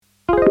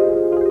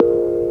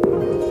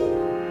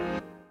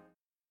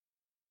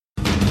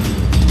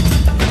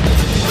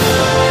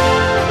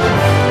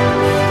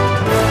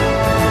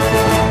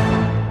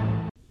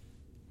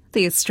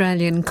The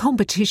Australian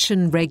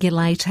Competition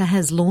Regulator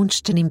has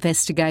launched an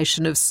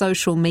investigation of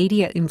social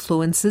media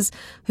influencers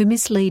who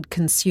mislead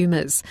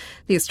consumers.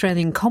 The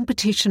Australian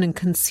Competition and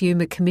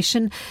Consumer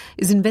Commission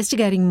is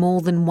investigating more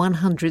than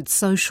 100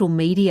 social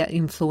media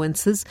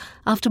influencers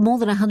after more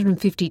than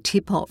 150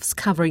 tip-offs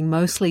covering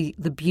mostly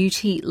the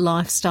beauty,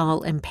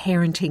 lifestyle and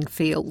parenting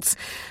fields.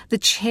 The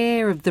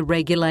chair of the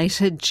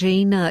regulator,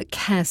 Gina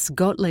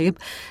Cass-Gottlieb,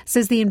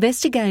 says the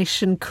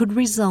investigation could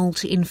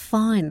result in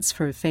fines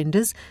for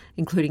offenders,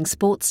 including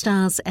sports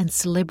stars and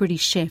celebrity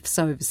chefs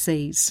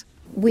overseas.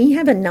 We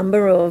have a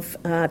number of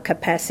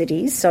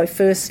capacities. So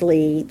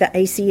firstly, the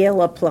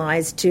ACL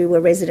applies to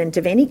a resident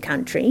of any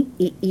country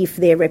if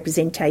their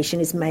representation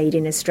is made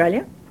in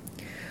Australia.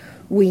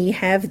 We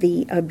have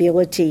the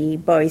ability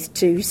both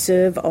to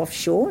serve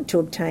offshore to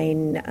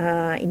obtain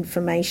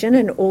information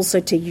and also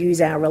to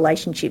use our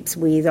relationships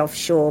with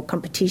offshore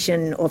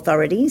competition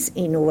authorities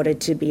in order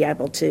to be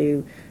able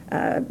to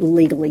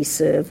legally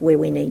serve where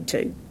we need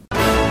to.